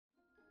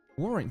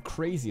We're in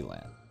crazy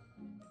land.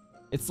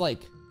 It's like,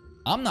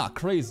 I'm not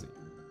crazy.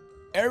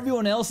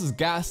 Everyone else is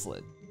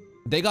gaslit.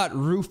 They got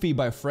roofied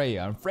by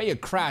Freya, and Freya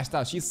crashed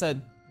out. She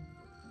said,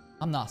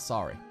 I'm not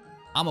sorry.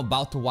 I'm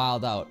about to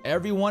wild out.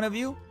 Every one of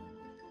you,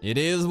 it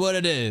is what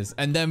it is.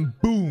 And then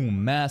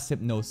boom, mass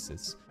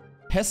hypnosis.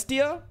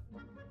 Hestia,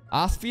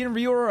 Asfi and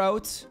Rio are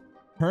out.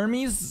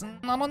 Hermes,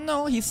 I don't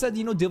know. He said,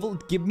 you know, Devil,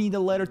 give me the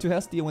letter to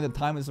Hestia when the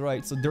time is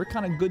right. So they're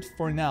kind of good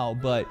for now,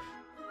 but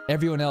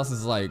everyone else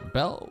is like,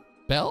 Belle?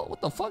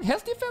 What the fuck?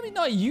 Hestia family?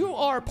 No, you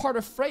are part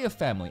of Freya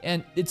family.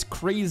 And it's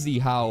crazy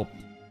how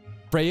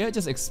Freya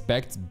just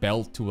expects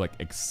Belle to like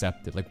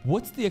accept it. Like,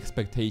 what's the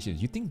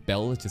expectations? You think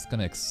Belle is just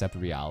gonna accept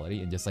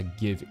reality and just like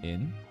give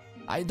in?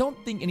 I don't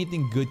think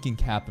anything good can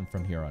happen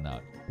from here on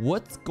out.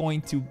 What's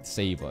going to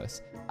save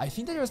us? I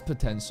think that there's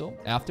potential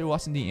after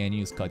watching the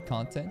unused cut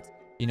content.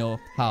 You know,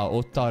 how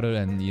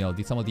Otaru and, you know,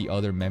 some of the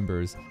other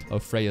members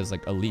of Freya's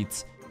like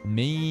elites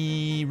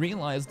may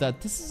realize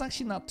that this is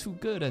actually not too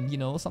good, and, you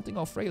know, something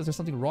about Freya, there's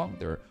something wrong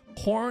there.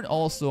 Horn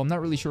also, I'm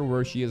not really sure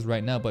where she is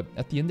right now, but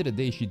at the end of the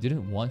day, she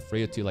didn't want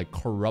Freya to like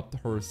corrupt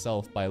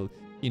herself by,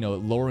 you know,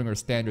 lowering her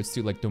standards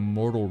to like the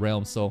mortal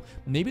realm. So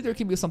maybe there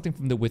can be something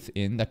from the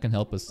within that can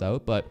help us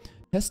out. But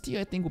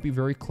Hestia, I think, will be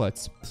very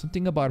klutz.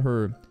 Something about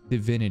her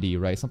divinity,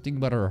 right? Something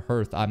about her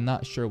hearth. I'm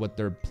not sure what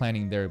they're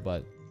planning there,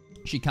 but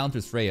she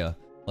counters Freya.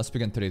 Let's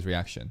begin today's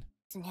reaction.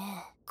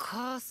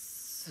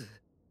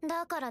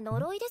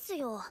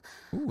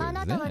 Ooh,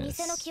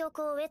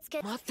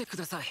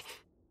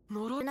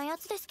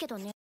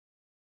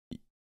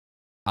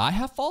 I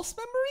have false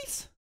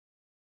memories?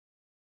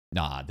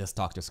 Nah, this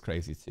doctor's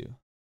crazy too.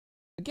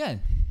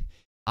 Again,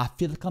 I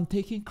feel like I'm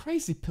taking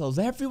crazy pills.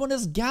 Everyone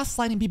is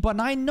gaslighting me, but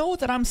I know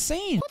that I'm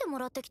sane.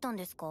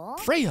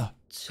 Freya!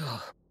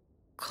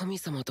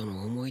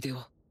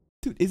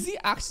 Dude, is he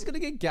actually gonna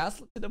get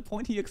gaslit to the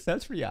point he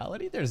accepts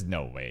reality? There's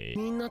no way.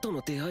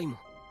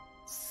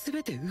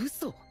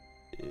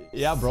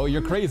 Yeah, bro,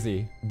 you're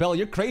crazy. Belle,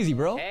 you're crazy,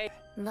 bro.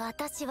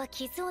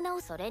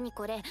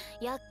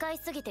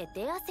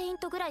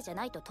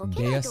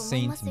 Dea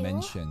Saint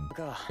mentioned.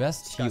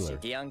 Best healer.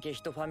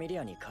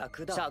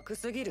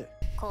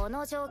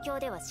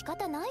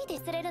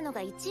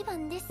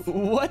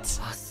 What?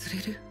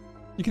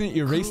 You can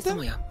erase them?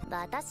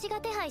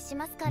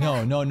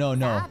 No.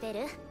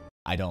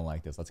 I don't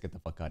like this. Let's get the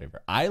fuck out of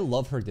here. I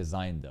love her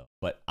design though,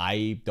 but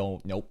I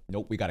don't. Nope,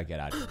 we gotta get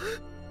out of here.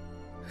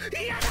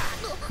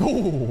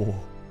 Oh.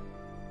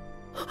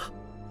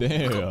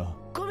 Damn.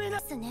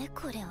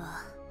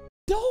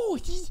 No,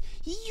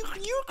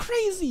 you're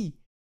crazy.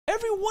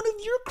 Every one of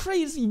you're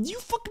crazy. You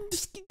fucking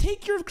just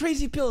take your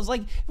crazy pills.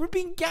 Like, we're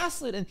being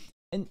gaslit.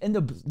 And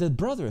the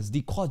brothers,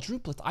 the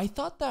quadruplets. I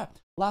thought that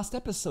last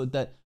episode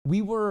that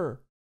we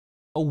were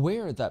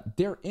aware that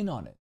they're in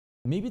on it.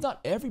 Maybe not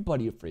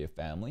everybody of Freya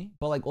family,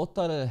 but like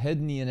Otara,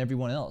 Hedni, and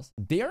everyone else.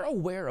 They're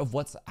aware of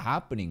what's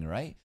happening,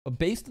 right? But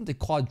based on the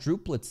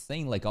quadruplets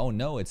saying like, oh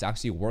no, it's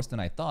actually worse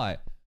than I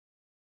thought.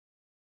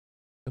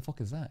 The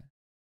fuck is that?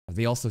 Are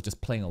they also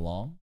just playing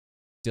along?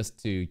 Just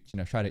to, you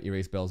know, try to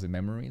erase Belle's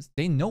memories?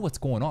 They know what's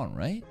going on,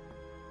 right?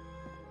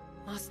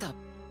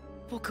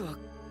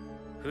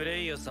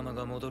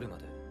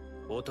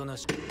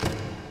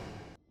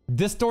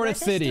 Distorted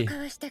City.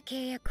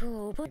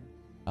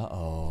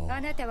 Uh-oh.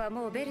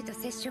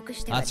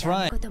 That's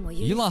right.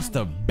 You lost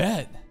a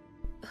bet.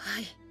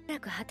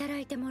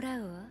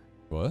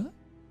 What?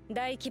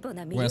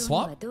 We're gonna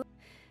swap?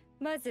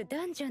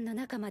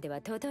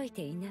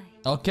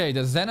 Okay,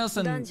 the Xenos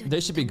and they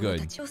should be good.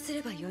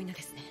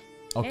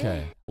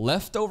 Okay.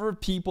 Leftover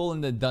people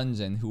in the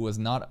dungeon who was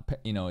not,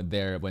 you know,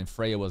 there when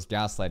Freya was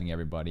gaslighting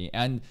everybody.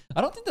 And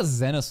I don't think the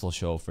Xenos will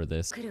show for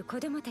this.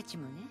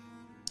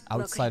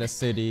 Outside a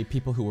city,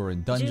 people who were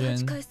in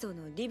dungeon.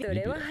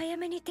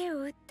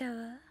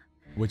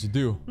 What'd you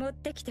do?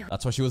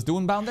 That's what she was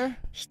doing down there?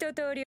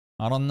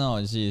 I don't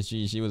know.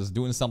 She was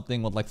doing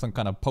something with like some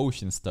kind of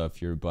potion stuff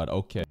here, but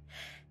okay.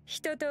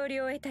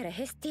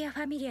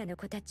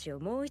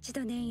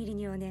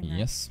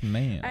 Yes,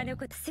 ma'am.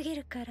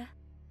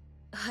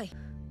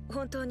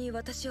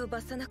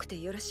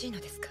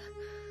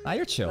 Ah,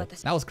 you're chill.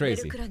 That was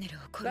crazy.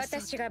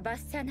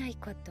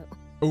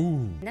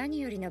 Ooh.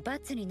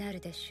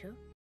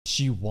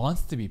 She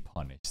wants to be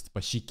punished,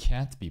 but she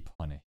can't be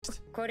punished.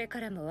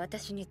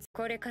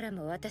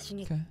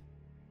 Okay.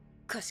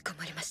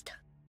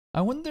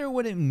 I wonder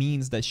what it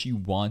means that she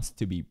wants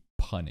to be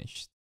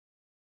punished.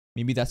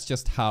 Maybe that's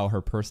just how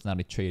her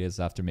personality trait is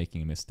after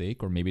making a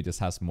mistake, or maybe this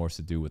has more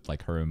to do with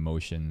like her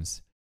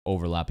emotions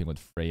overlapping with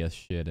Freya's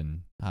shit,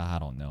 and I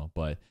don't know,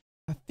 but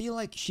I feel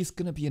like she's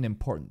gonna be an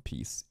important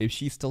piece if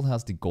she still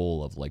has the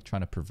goal of like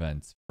trying to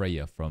prevent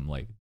Freya from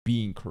like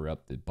being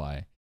corrupted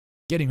by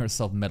getting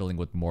herself meddling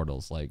with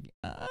mortals. Like, you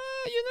never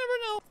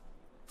know.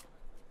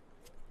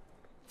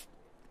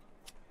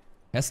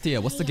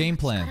 Hestia, what's the game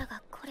plan?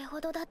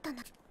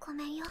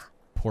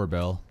 Poor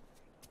Belle.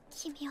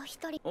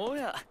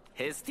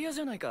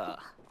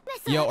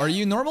 Yo, are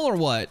you normal or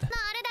what?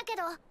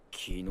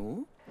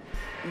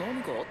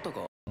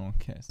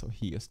 Okay, so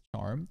he is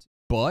charmed.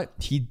 But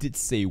he did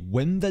say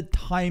when the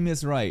time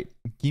is right,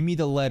 give me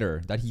the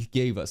letter that he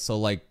gave us. So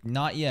like,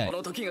 not yet.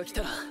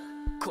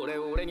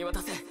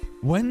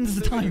 When's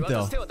the time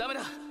though?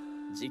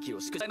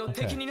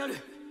 Okay.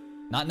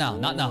 Not now,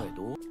 not now.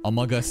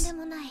 Among Us.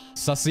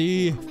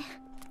 Sussy.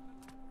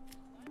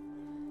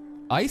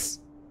 Ice?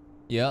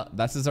 Yeah,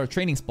 that's just our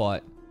training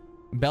spot.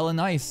 Bell and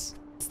Ice.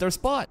 It's their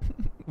spot.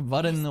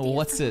 Button,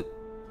 what's it?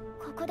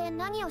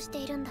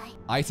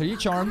 Ice, are you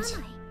charmed?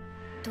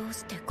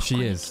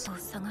 She is.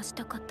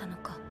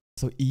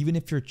 So even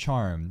if you're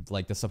charmed,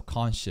 like the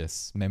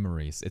subconscious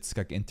memories, it's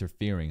like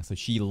interfering. So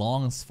she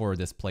longs for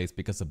this place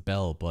because of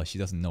Bell, but she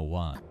doesn't know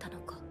why.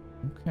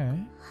 Okay.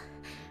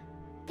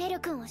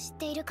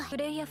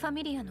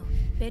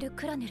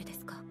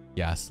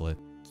 Gaslit.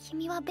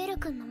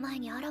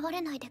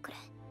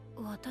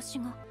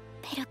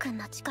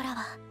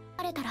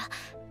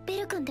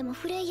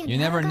 You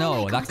never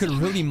know. That could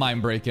really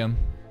mind break him.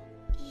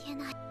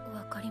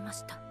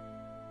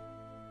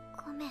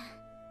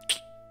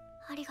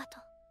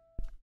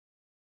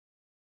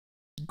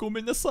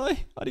 Gomennasai.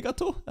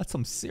 Arigato. That's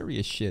some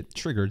serious shit.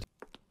 Triggered.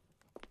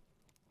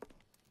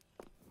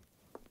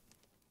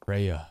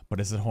 Freya. But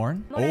is it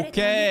Horn?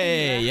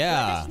 Okay,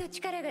 yeah.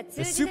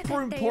 The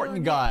super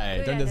important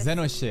guy during the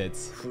Zeno shit.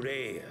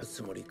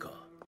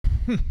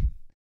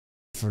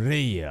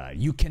 Freya,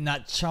 you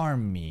cannot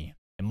charm me.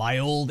 In my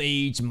old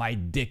age, my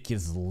dick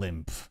is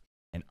limp.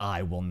 And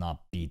I will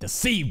not be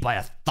deceived by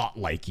a thought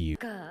like you.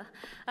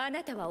 Own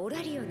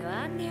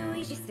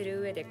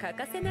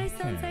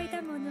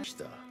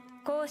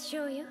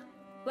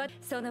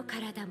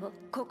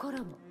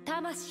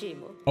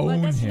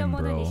him,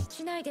 bro.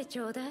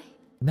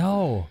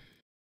 No.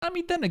 I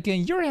mean, then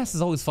again, your ass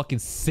is always fucking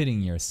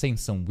sitting here saying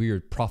some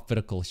weird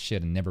prophetical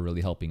shit and never really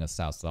helping us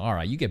out. So,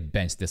 alright, you get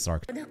benched this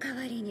arc. Oh,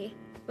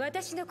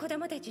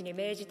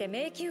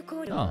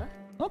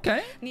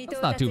 okay.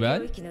 That's not too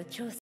bad.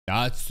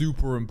 That's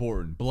super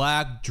important.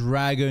 Black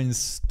Dragon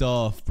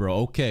stuff, bro.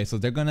 Okay, so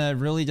they're gonna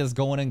really just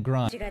go in and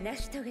grind.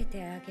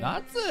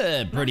 That's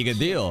a pretty good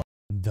deal.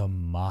 The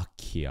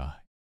Machia.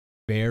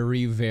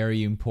 Very,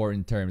 very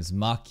important terms.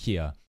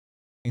 Machia.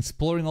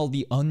 Exploring all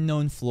the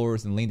unknown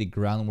floors and laying the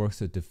groundwork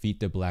to defeat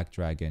the Black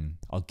Dragon.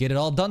 I'll get it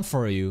all done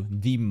for you.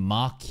 The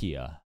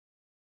Machia.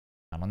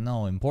 I don't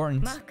know,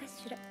 important.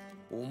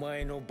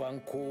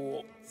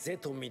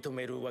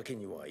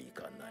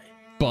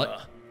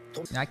 But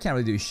I can't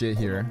really do shit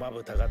here.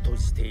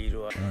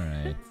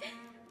 Alright.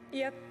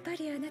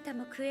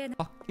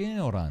 Fucking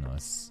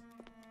Uranus.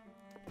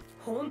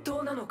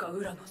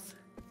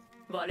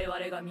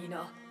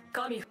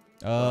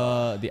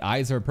 The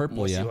eyes are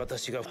purple, yeah. Will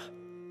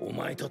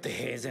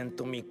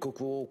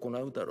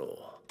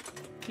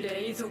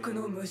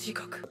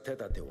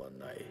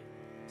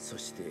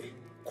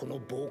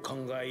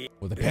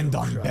depend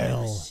on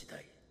Bell.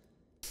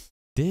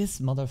 This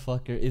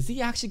motherfucker, is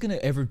he actually gonna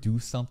ever do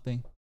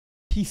something?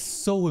 He's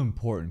so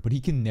important, but he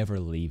can never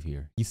leave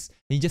here.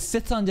 He just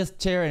sits on this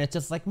chair and it's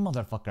just like,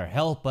 motherfucker,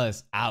 help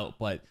us out.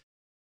 But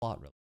plot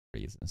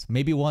reasons.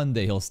 Maybe one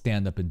day he'll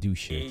stand up and do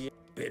shit.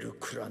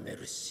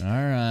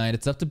 Alright,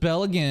 it's up to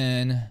Bell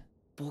again.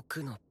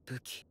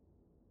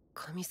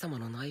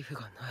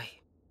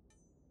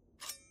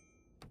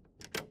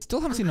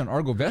 Still haven't seen an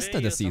Argo Vesta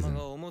this season.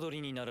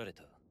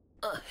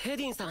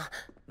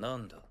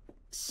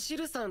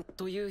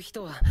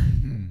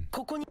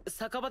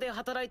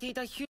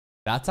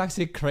 That's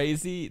actually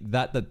crazy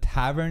that the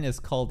tavern is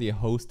called the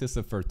Hostess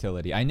of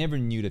Fertility. I never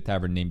knew the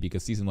tavern name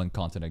because season 1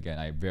 content, again,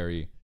 I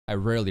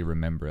rarely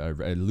remember.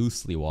 I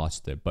loosely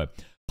watched it,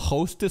 but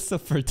Hostess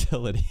of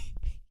Fertility.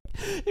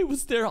 It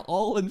was there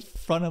all in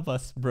front of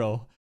us,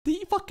 bro.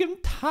 The fucking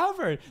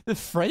tavern. Did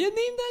Freya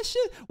name that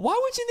shit? Why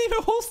would you name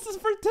it Hostess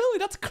of Fertility?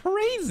 That's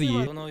crazy.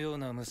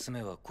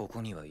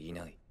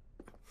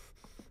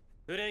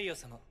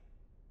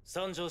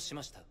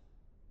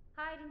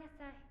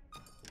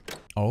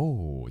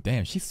 Oh,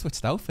 damn, she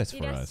switched outfits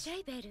for us.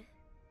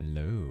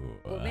 Hello.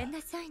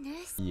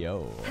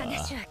 Yo.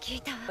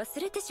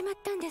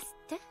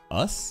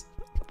 Us?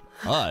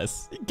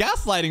 Us?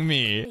 Gaslighting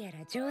me.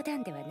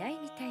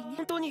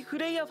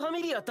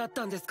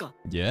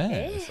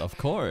 Yes, of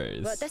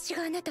course.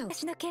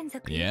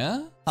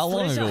 Yeah? How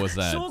long ago was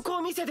that?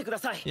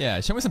 Yeah,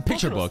 show me some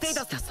picture books.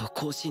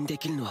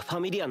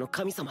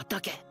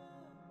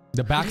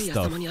 The back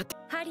stuff.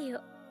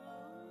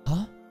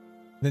 Huh?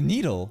 The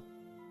needle?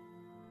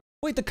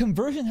 Wait, the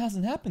conversion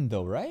hasn't happened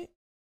though, right?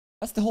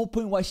 That's the whole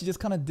point why she just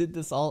kind of did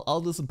this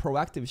all this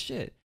proactive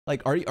shit.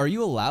 Like, are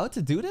you allowed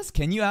to do this?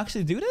 Can you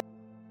actually do this?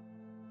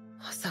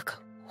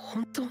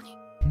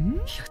 Hmm?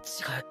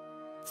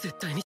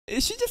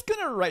 Is she just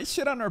gonna write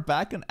shit on her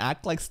back and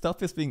act like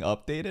stuff is being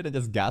updated and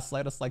just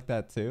gaslight us like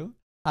that too?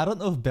 I don't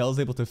know if Belle's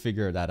able to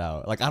figure that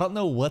out. Like, I don't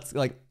know what's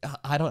like,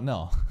 I don't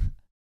know.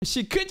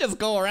 She could just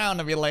go around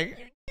and be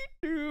like,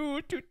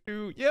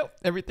 yep,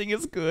 everything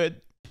is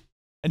good.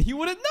 And he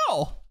wouldn't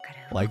know.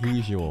 Like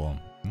usual.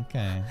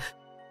 Okay.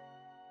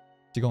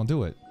 She gonna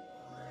do it.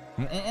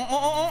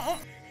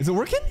 Is it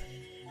working?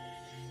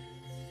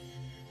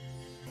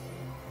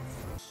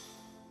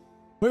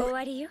 Wait,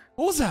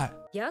 what was that?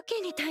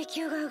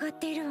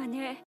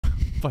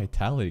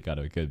 Vitality got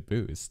a good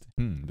boost.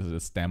 Does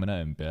it stamina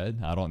in bed?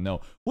 I don't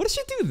know. What did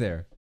she do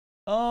there?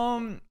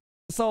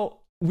 So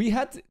we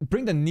had to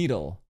bring the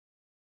needle.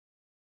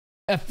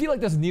 I feel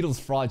like this needle's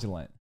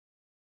fraudulent.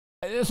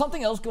 There's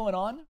something else going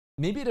on.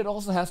 Maybe it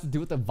also has to do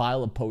with the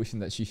vial of potion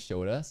that she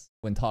showed us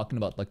when talking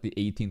about like the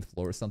 18th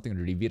floor or something, or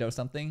Rivita or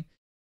something.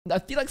 I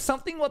feel like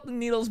something about the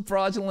needle's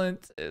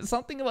fraudulent.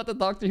 Something about the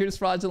doctor here is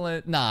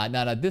fraudulent. Nah.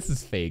 This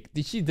is fake.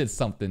 She did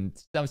something.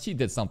 She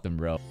did something,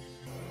 bro.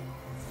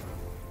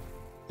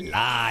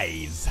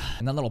 Lies.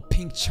 And that little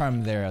pink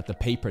charm there at the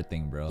paper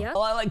thing, bro. Yeah.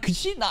 Like, could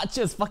she not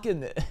just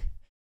fucking...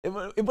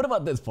 What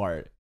about this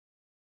part?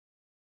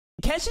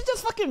 Can't she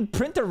just fucking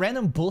print a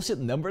random bullshit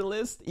number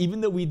list? Even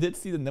though we did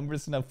see the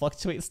numbers gonna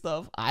fluctuate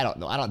stuff? I don't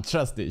know. I don't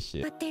trust this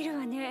shit.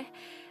 Yeah.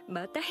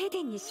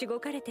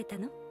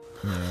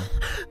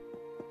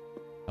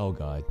 Oh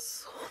god.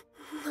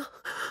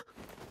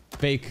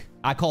 Fake.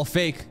 I call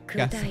fake.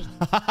 That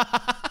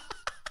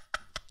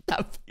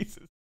face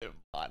is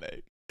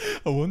demonic.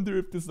 I wonder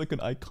if this is like an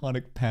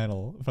iconic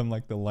panel from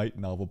like the light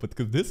novel, but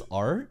because this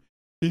art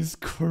is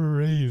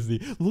crazy.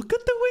 Look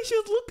at the way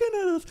she's looking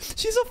at us.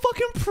 She's a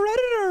fucking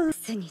predator.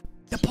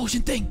 The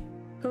potion thing.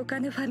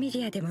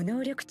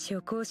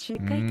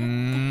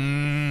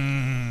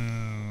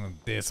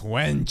 This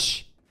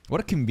wench.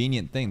 What a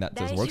convenient thing that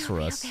just works for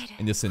us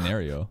in this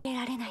scenario.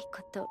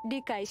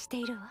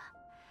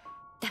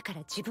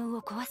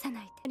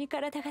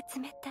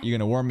 You're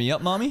gonna warm me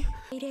up, mommy?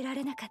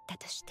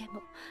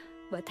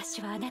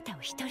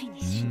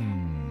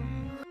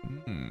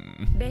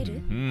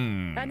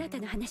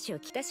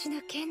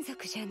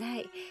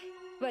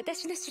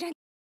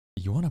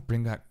 You wanna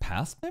bring back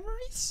past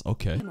memories?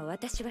 Okay.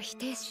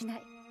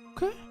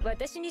 Okay.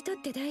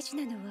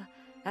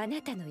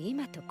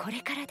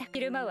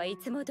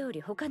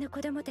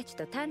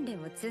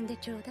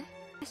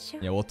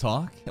 Yeah, we'll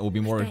talk. It will be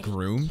more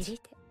groomed.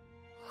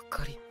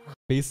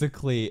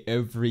 Basically,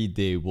 every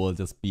day will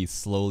just be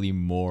slowly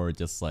more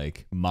just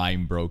like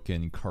mind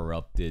broken,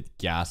 corrupted,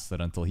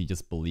 gaslit until he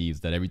just believes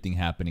that everything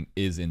happening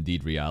is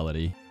indeed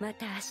reality.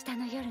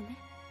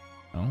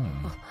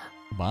 Oh.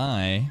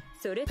 Bye.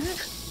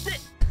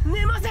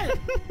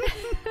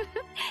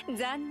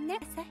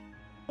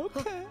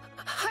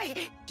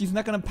 Okay. She's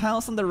not gonna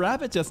pounce on the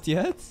rabbit just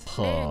yet.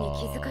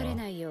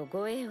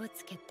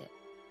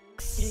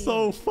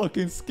 So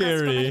fucking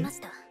scary.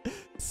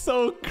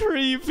 So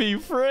creepy,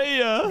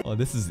 Freya. Oh,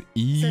 this is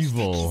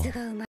evil.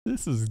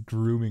 This is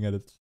grooming at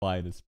its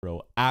finest,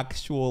 bro.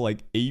 Actual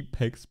like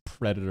apex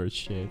predator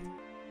shit.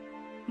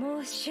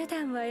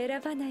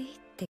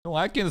 Oh,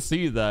 I can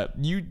see that.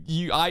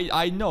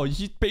 I know.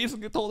 She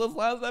basically told us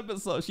last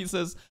episode. She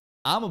says,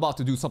 I'm about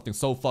to do something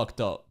so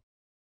fucked up.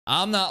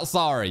 I'm not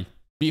sorry.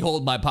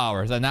 Behold my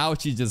powers. And now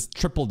she's just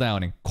triple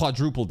downing,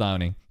 quadruple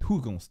downing.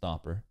 Who's gonna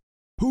stop her?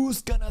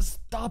 Who's gonna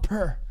stop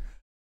her?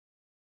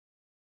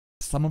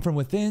 Someone from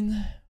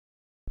within?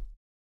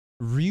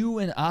 Ryu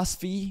and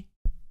Asfi?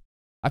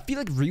 I feel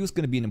like Ryu's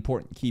gonna be an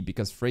important key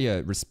because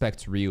Freya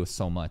respects Ryu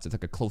so much. It's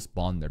like a close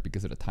bond there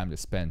because of the time they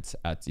spent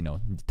at, you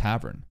know, the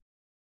tavern.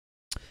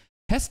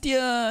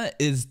 Hestia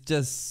is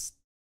just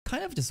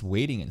kind of just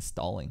waiting and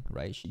stalling,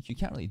 right? She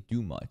can't really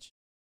do much.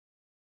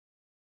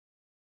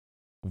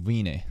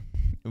 Vine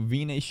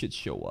should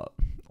show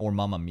up. Or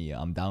Mamma Mia.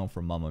 I'm down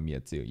for Mamma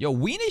Mia too. Yo,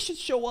 Vine should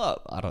show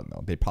up. I don't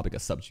know. They probably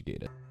got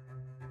subjugated.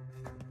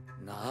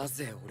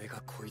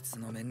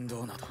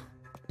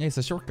 Yeah, he's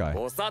a short guy.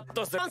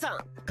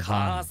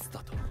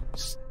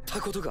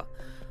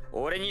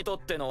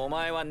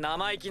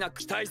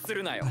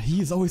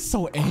 He is always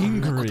so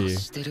angry.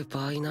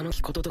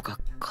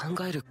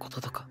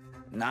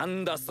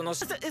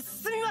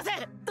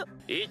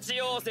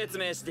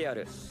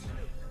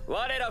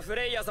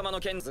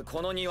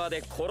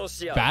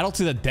 Battle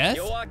to the death?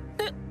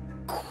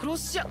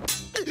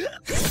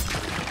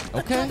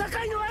 Okay,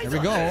 here we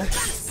go.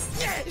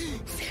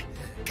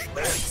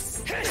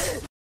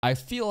 I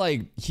feel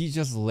like he's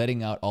just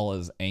letting out all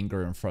his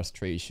anger and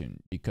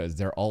frustration because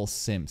they're all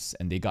simps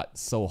and they got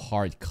so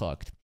hard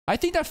cucked. I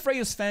think that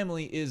Freya's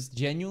family is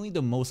genuinely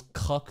the most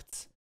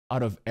cucked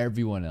out of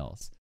everyone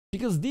else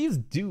because these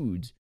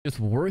dudes just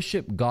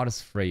worship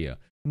Goddess Freya,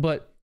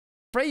 but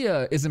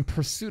Freya is in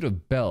pursuit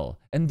of Belle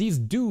and these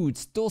dudes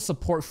still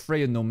support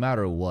Freya no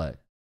matter what.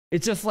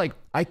 It's just like,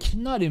 I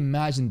cannot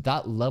imagine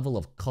that level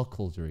of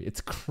cuckoldry.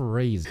 It's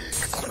crazy.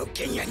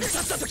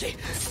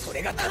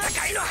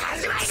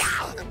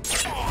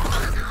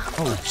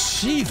 Oh,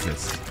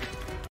 Jesus.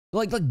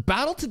 Like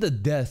battle to the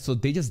death so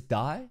they just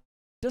die?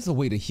 There's a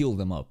way to heal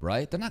them up,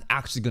 right? They're not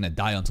actually gonna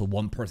die until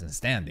one person's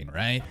standing,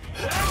 right?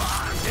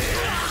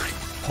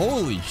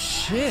 Holy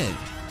shit.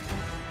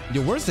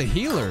 Yo, where's the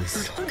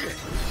healers?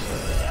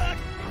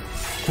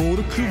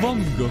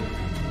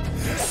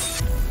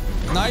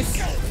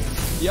 Nice.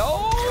 Yo,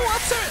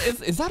 what's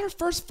her? Is that her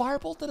first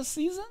firebolt of the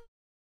season?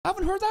 I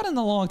haven't heard that in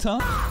a long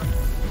time.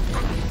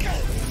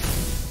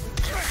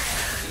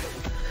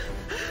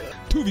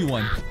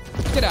 2v1.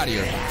 Get out of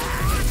here.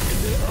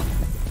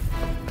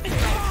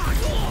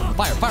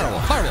 Fire,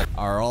 firebolt, firebolt.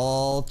 Are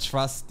all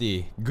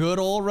trusty. Good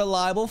old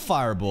reliable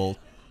firebolt.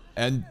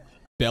 And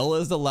Bella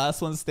is the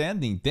last one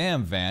standing.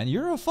 Damn, Van,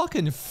 you're a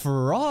fucking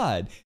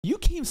fraud. You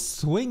came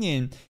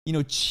swinging, you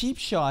know, cheap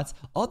shots.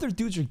 Other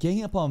dudes are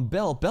ganging up on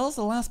Belle. Belle's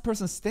the last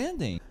person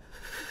standing.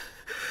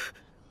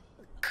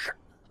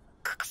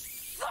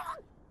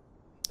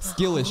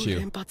 Skill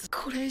issue.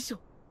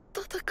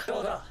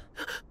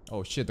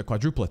 Oh shit, the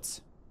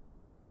quadruplets.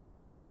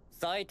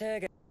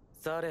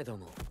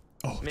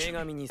 Oh,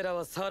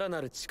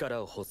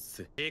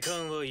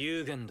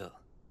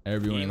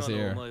 everyone is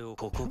here.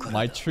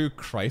 My true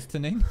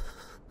christening?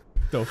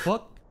 The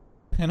fuck?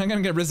 And I'm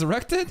gonna get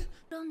resurrected?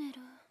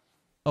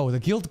 Oh, the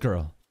guild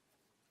girl.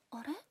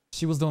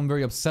 She was the one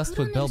very obsessed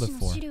with Belle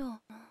before.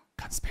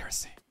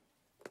 Conspiracy.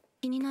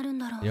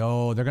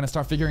 Yo, they're gonna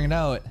start figuring it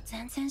out.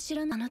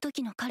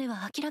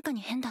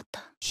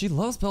 She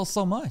loves Belle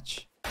so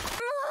much.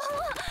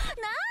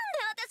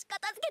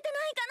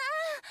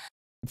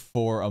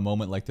 For a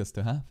moment like this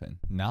to happen.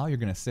 Now you're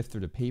gonna sift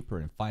through the paper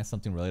and find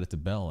something related to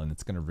Belle, and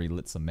it's gonna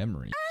relit some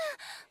memory.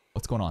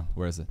 What's going on?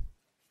 Where is it?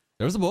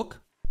 There's a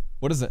book.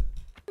 What is it?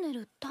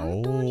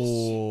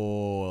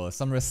 Oh,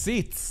 some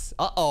receipts.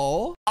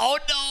 Uh-oh. Oh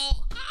no!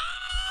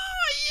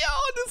 Yo,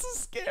 this is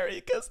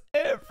scary because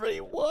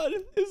everyone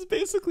is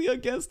basically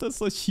against us.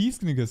 So she's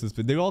gonna get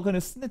suspended. They're all gonna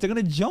snitch. They're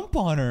gonna jump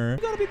on her.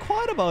 You gotta be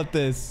quiet about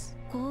this.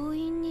 All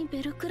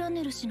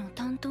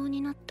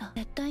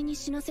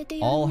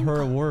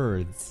her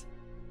words.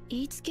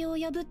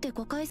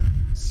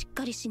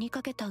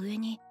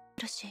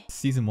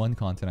 Season 1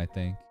 content, I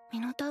think.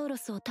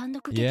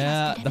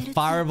 Yeah, the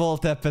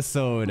Firebolt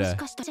episode.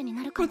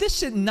 Bro, this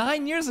shit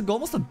 9 years ago,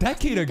 almost a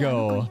decade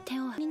ago.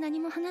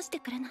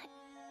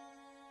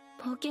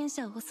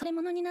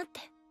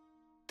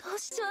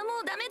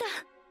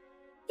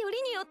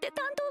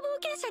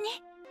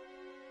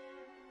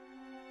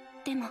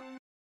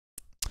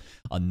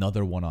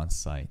 Another one on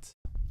site.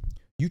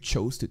 You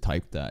chose to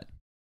type that.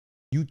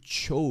 You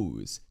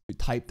chose to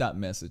type that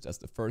message as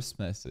the first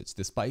message,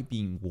 despite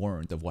being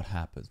warned of what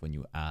happens when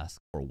you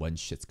ask for when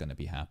shit's gonna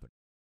be happening.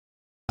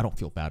 I don't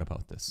feel bad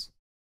about this.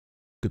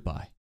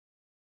 Goodbye.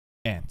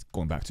 And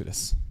going back to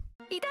this.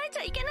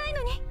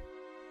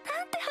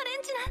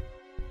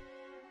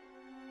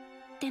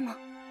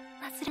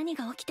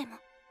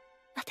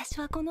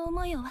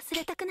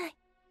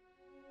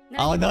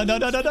 Oh no no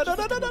no no no no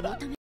no no no!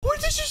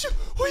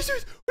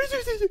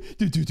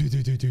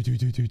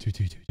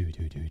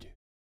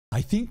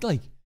 I think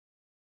like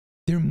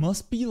there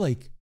must be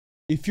like,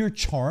 if you're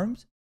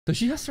charmed, does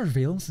she have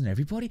surveillance on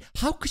everybody?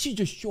 How could she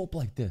just show up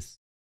like this?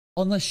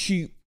 Unless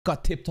she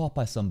got tipped off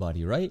by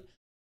somebody, right?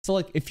 So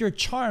like if you're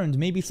charmed,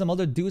 maybe some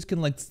other dudes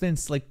can like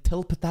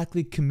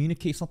telepathically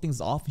communicate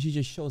something's off and she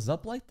just shows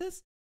up like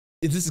this?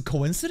 Is this a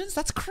coincidence?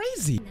 That's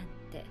crazy.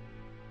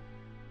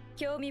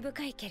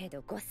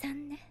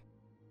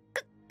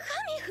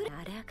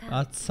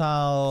 That's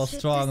how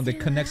strong the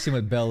connection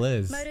with Belle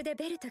is.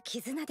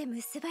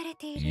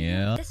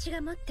 Yeah.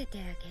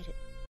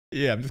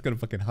 Yeah, I'm just gonna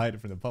fucking hide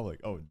it from the public.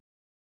 Oh,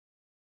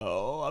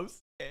 I'm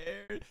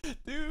scared.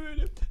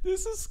 Dude,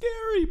 this is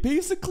scary.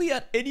 Basically,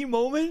 at any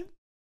moment,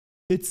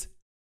 it's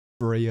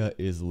Freya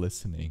is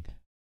listening.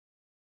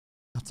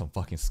 That's some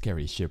fucking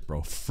scary shit,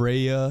 bro.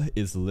 Freya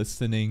is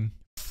listening.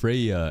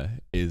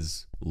 Freya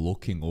is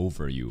looking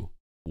over you.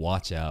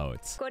 Watch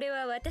out.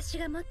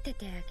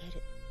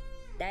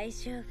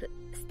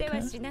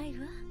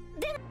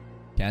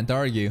 Can't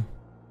argue.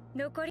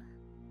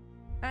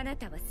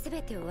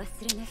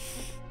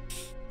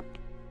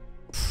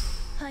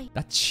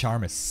 That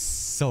charm is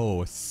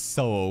so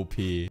OP.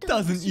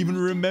 Doesn't even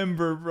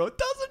remember, bro.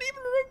 Doesn't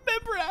even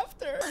remember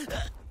after.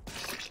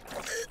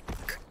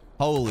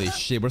 Holy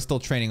shit, we're still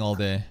training all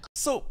day.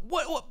 So,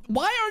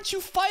 why aren't you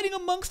fighting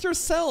amongst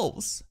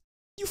yourselves?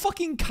 You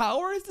fucking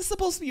cowards! This is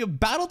supposed to be a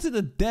battle to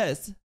the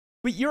death.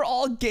 But you're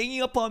all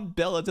ganging up on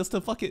Bella just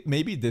to fucking...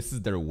 Maybe this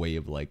is their way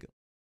of like...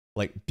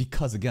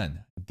 Because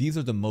again, these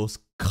are the most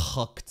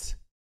cucked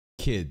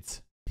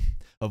kids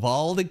of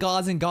all the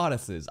gods and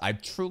goddesses. I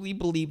truly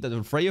believe that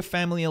the Freya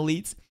family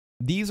elites,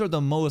 these are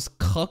the most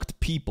cucked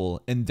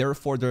people, and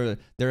therefore they're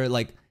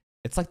like...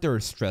 It's like they're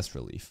stress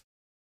relief.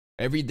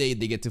 Every day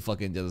they get to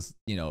fucking just,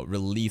 you know,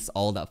 release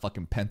all that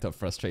fucking pent-up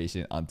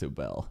frustration onto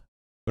Belle.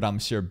 But I'm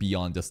sure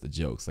beyond just the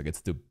jokes, like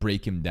it's to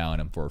break him down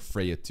and for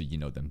Freya to, you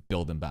know, then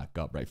build him back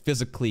up, right?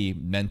 Physically,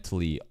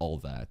 mentally, all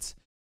that.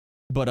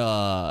 But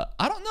I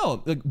don't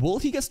know. Like, will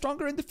he get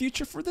stronger in the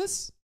future for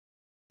this?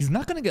 He's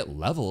not gonna get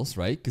levels,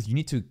 right? Because you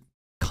need to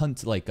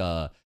hunt like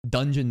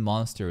dungeon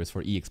monsters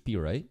for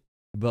EXP, right?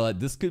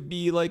 But this could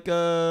be like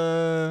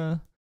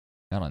I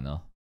don't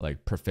know,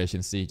 like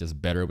proficiency,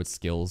 just better with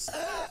skills.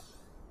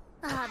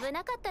 The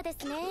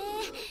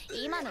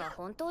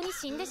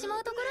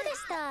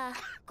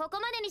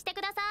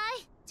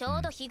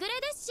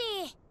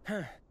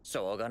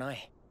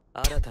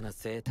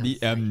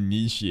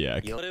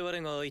amnesiac.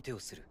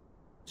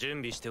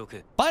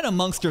 Fight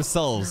amongst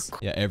yourselves.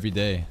 Yeah, every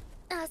day.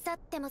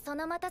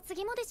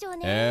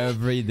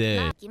 Every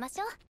day.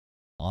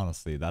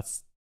 Honestly,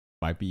 that's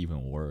Might be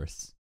even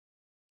worse.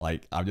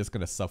 Like, I'm just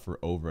gonna suffer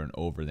over and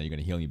over, and then you're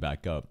gonna heal me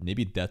back up.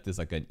 Maybe death is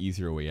like an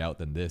easier way out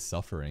than this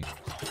suffering.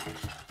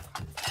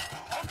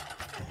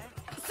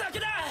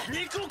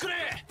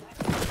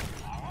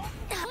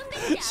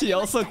 She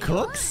also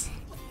cooks?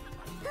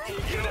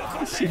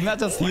 She's not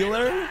just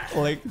healer?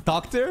 Like,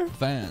 doctor?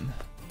 Fan.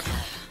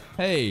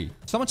 Hey,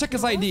 someone check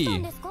his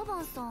ID.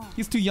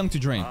 He's too young to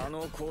drink.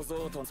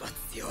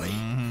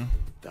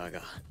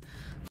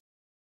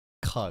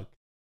 Cuck.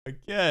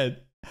 Again.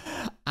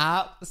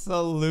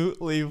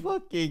 Absolutely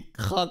fucking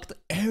cucked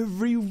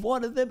every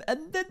one of them,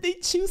 and then they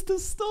choose to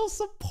still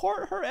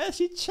support her as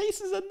she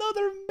chases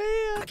another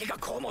man.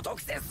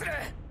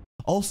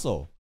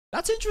 Also,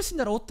 that's interesting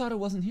that Otaru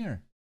wasn't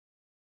here.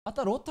 I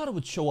thought Otaru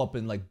would show up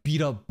and like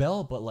beat up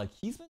Belle, but like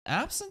he's been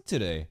absent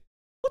today.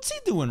 What's he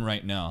doing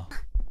right now?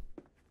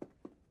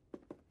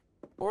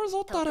 Where's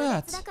Otaru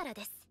at?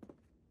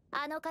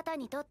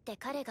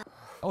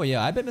 Oh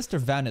yeah, I bet Mr.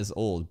 Van is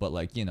old, but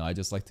like, you know, I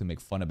just like to make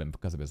fun of him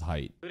because of his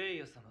height.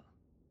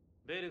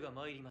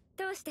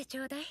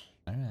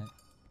 Alright.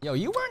 Yo,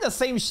 you wearing the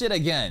same shit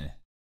again.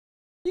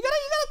 You gotta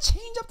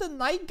change up the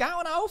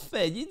nightgown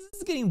outfit. This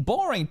is getting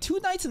boring. 2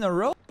 nights in a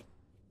row.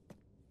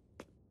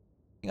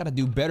 You gotta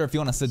do better if you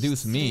wanna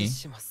seduce me.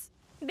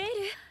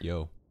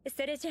 Yo.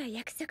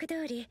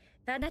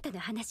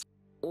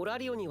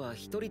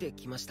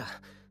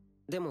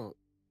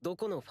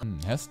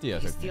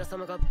 Hestia.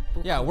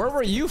 Yeah, where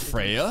were you,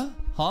 Freya?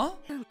 Huh?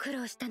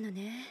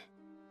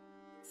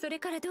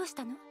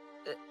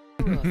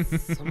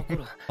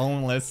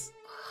 Homeless.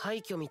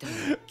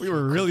 We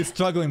were really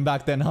struggling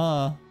back then,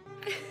 huh?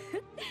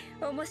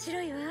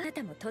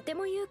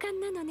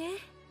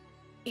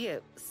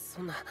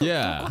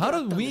 Yeah, how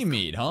did we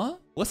meet, huh?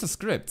 What's the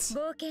script?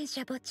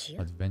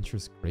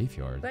 Adventurous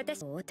Graveyard.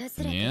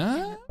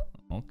 Yeah?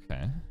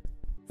 Okay.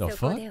 The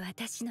fuck?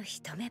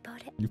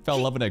 You fell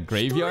in love in a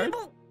graveyard?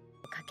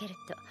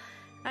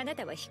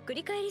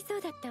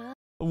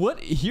 What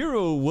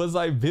hero was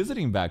I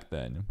visiting back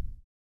then?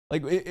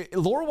 Like,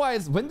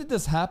 lore-wise, when did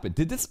this happen?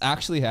 Did this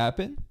actually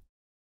happen?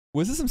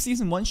 Was this some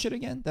season 1 shit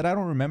again that I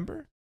don't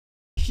remember?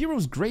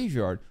 Hero's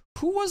Graveyard.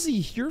 Who was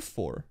he here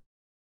for?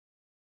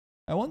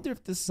 I wonder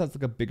if this has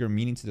like a bigger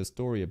meaning to the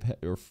story of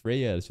or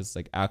Freya is just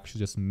like actually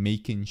just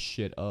making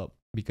shit up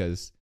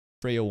because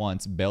Freya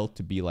wants Belle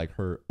to be like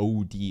her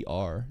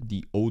ODR,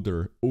 the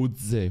older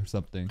Odze or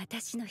something.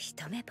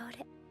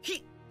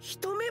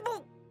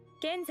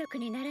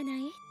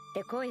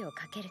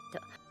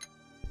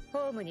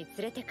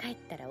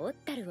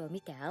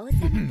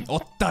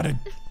 Otaru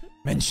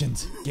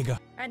mentioned Giga.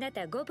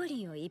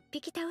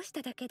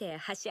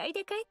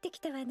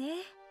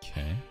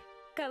 Okay.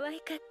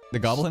 The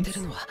goblins? She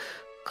fucking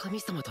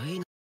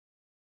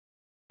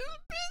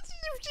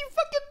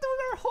doing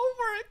her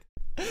homework.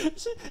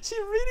 She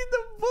reading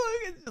the book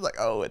and she's like,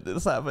 oh,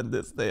 this happened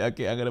this day.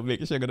 Okay, I'm gonna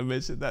make sure I'm gonna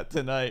mention that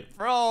tonight.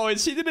 Bro, and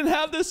she didn't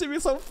have this, she'd be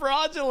so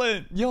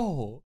fraudulent.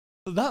 Yo,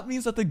 so that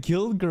means that the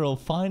guild girl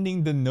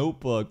finding the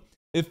notebook,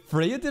 if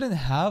Freya didn't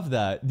have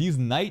that, these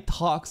night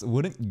talks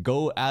wouldn't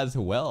go as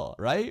well,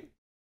 right?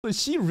 So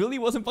she really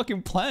wasn't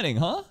fucking planning,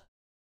 huh?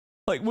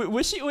 Like,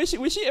 was she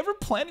ever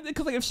planning it?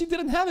 Because like, if she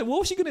didn't have it, what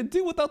was she gonna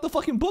do without the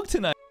fucking book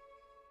tonight?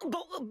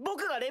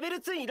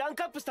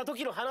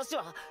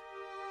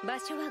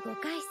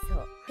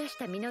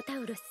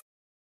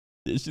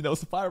 She knows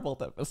the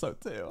Firebolt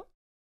episode too.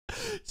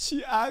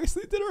 She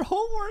actually did her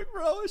homework,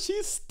 bro.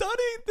 She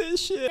studied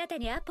this shit.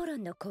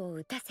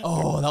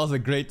 Oh, that was a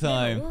great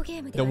time.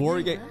 The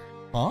war game.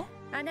 Huh?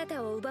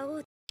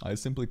 I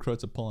simply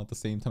crushed Apollon at the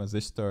same time as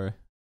Ishtar.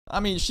 I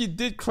mean, she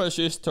did crush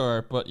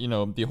Ishtar, but you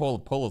know, the whole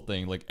Apollo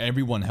thing, like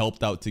everyone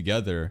helped out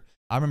together.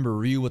 I remember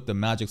Ryu with the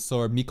magic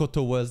sword,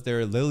 Mikoto was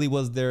there, Lily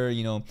was there,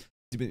 you know,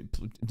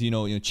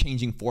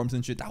 changing forms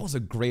and shit. That was a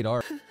great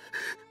arc.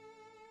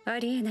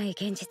 And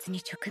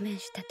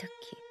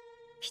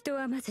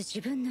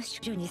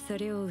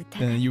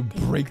you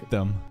break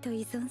them.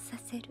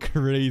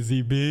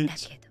 Crazy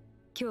bitch.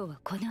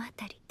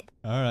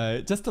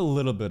 Alright, just a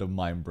little bit of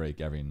mind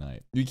break every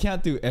night. You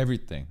can't do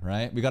everything,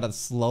 right? We gotta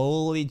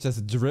slowly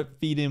just drip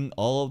feed him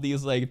all of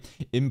these like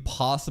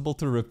impossible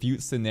to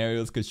refute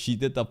scenarios because she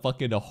did the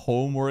fucking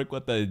homework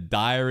with the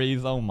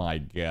diaries. Oh my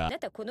god.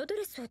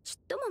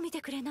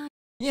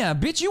 Yeah,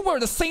 bitch, you wore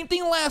the same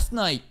thing last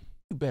night.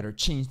 You better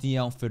change the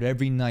outfit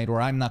every night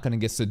or I'm not gonna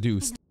get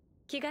seduced.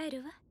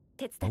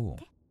 Oh,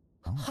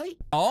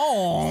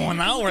 oh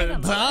now we're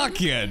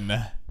talking.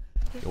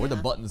 Yo, where the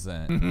buttons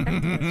at?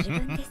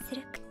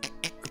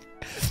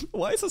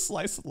 Why is a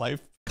slice of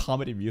life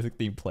comedy music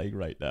theme playing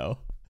right now?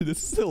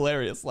 This is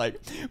hilarious. Like,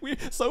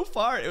 so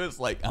far it was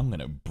like, I'm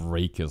gonna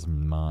break his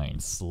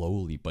mind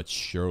slowly but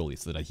surely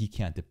so that he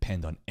can't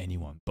depend on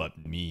anyone but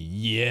me.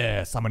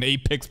 Yes, I'm an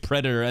apex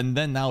predator. And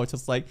then now it's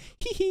just like,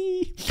 hee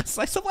hee,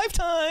 slice of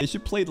lifetime. They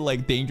should play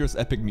like dangerous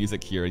epic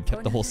music here and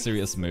kept the whole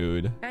serious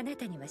mood.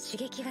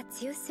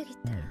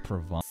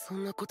 Provence.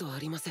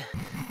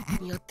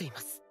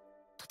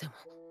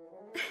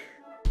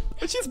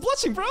 She's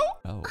blushing, bro.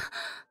 Oh.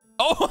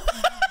 Oh.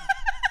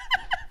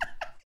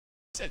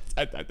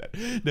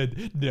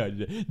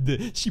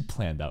 She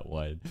planned that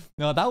one.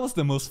 No, that was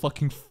the most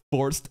fucking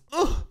forced.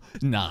 Ugh.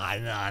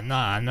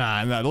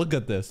 Nah. Look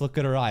at this. Look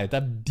at her eye.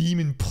 That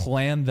demon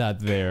planned that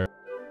there.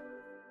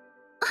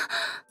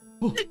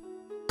 Oh.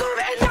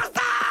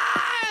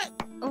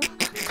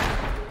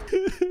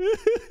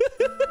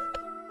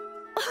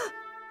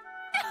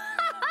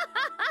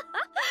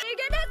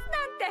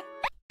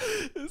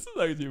 This is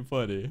actually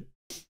funny.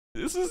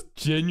 This is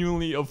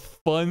genuinely a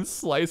fun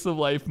slice of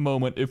life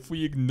moment if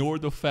we ignore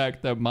the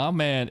fact that my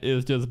man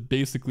is just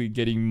basically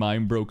getting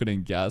mind broken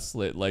and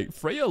gaslit. Like,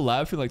 Freya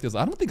laughing like this,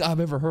 I don't think I've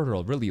ever heard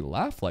her really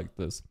laugh like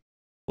this.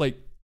 Like,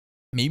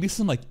 maybe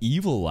some like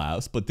evil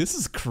laughs, but this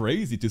is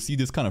crazy to see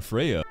this kind of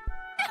Freya.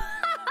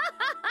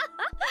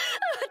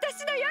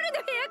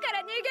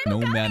 No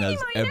man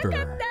has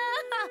ever.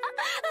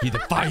 He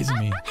defies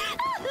me.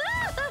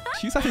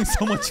 She's having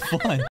so much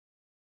fun.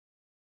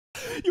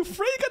 Yo,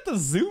 Freya got the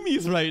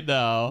zoomies right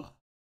now.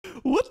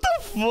 What the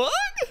fuck?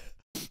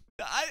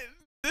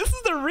 This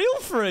is the real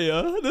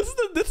Freya. This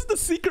is the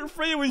secret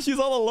Freya when she's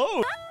all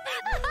alone.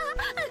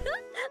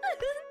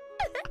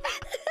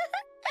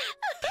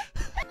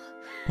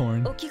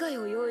 Horn.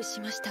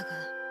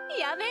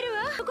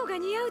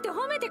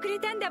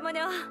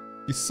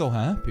 She's so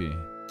happy.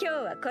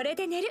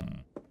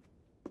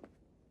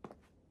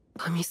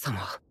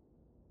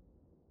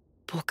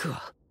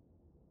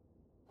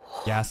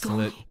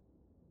 Gaslit.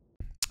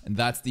 And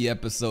that's the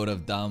episode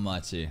of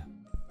DanMachi.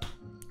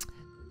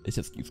 It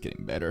just keeps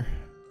getting better.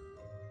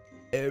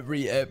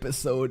 Every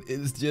episode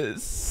is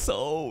just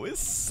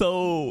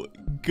so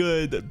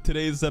good.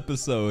 Today's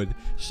episode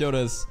showed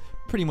us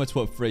pretty much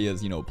what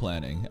Freya's,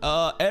 planning.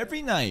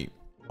 Every night,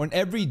 or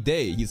every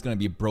day, he's gonna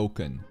be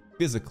broken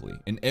physically.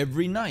 And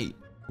every night,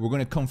 we're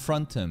gonna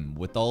confront him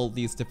with all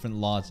these different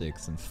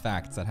logics and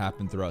facts that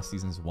happen throughout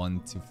seasons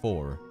 1 to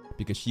 4.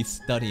 Because she's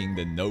studying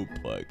the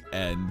notebook,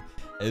 and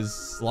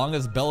as long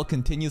as Belle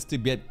continues to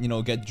get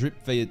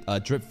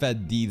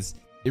drip-fed these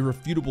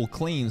irrefutable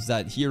claims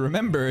that he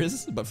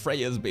remembers, but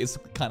Freya is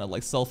basically kind of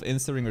like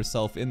self-inserting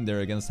herself in there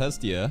against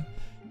Hestia,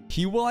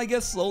 he will, I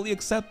guess, slowly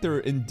accept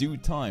her in due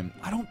time.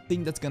 I don't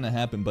think that's gonna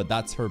happen, but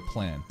that's her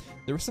plan.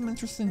 There were some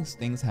interesting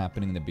things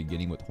happening in the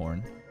beginning with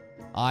Horn.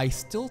 I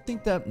still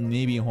think that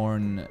maybe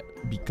Horn,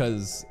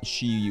 because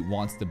she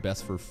wants the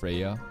best for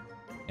Freya,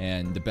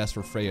 and the best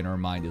for Freya in her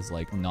mind is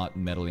like not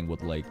meddling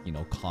with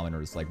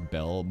commoners like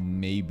Belle.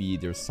 Maybe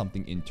there's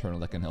something internal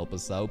that can help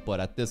us out, but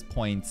at this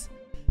point,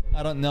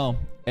 I don't know.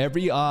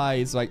 Every eye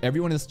is like,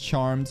 everyone is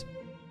charmed.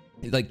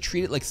 Like,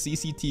 treat it like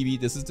CCTV.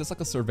 This is just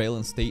like a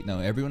surveillance state now.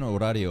 Everyone on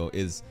Horario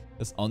is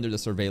under the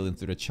surveillance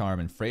through the charm,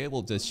 and Freya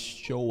will just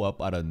show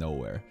up out of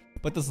nowhere.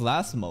 But this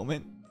last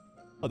moment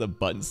of the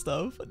button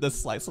stuff, the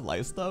slice of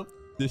life stuff,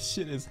 this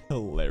shit is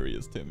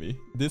hilarious to me.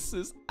 This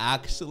is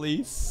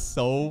actually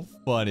so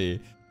funny.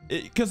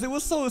 Because it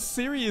was so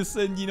serious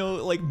and,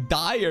 like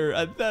dire,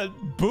 and then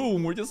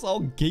boom, we're just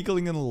all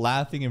giggling and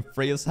laughing, and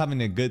Freya's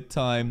having a good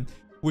time,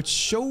 which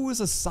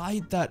shows a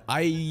side that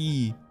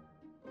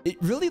it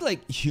really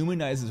like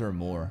humanizes her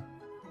more,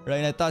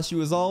 right? I thought she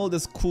was all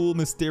this cool,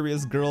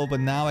 mysterious girl, but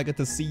now I get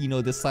to see,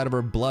 this side of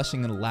her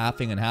blushing and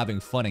laughing and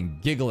having fun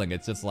and giggling.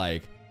 It's just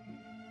like,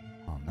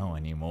 I don't know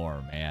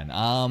anymore, man.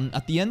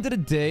 At the end of the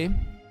day,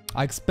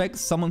 I expect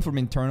someone from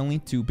internally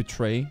to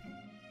betray,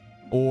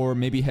 or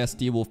maybe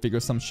Hestia will figure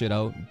some shit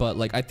out. But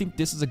like, I think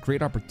this is a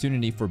great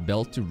opportunity for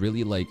Belle to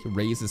really like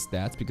raise his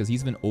stats, because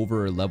he's been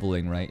over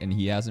leveling, right? And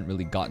he hasn't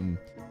really gotten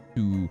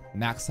to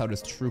max out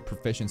his true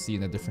proficiency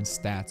in the different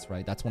stats,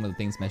 right? That's one of the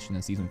things mentioned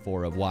in season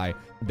 4 of why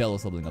Belle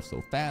is leveling up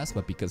so fast,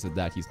 but because of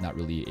that, he's not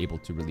really able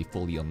to really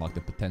fully unlock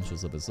the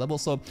potentials of his level.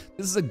 So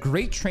this is a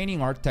great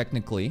training arc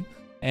technically,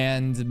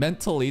 and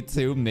mentally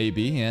too,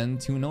 maybe.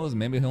 And who knows,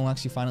 maybe he'll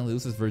actually finally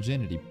lose his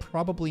virginity.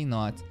 Probably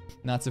not.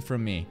 Not it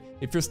from me.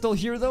 If you're still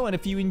here though, and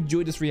if you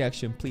enjoyed this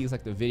reaction, please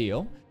like the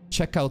video.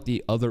 Check out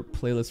the other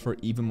playlists for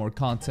even more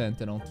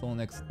content, and until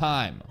next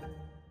time,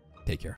 take care.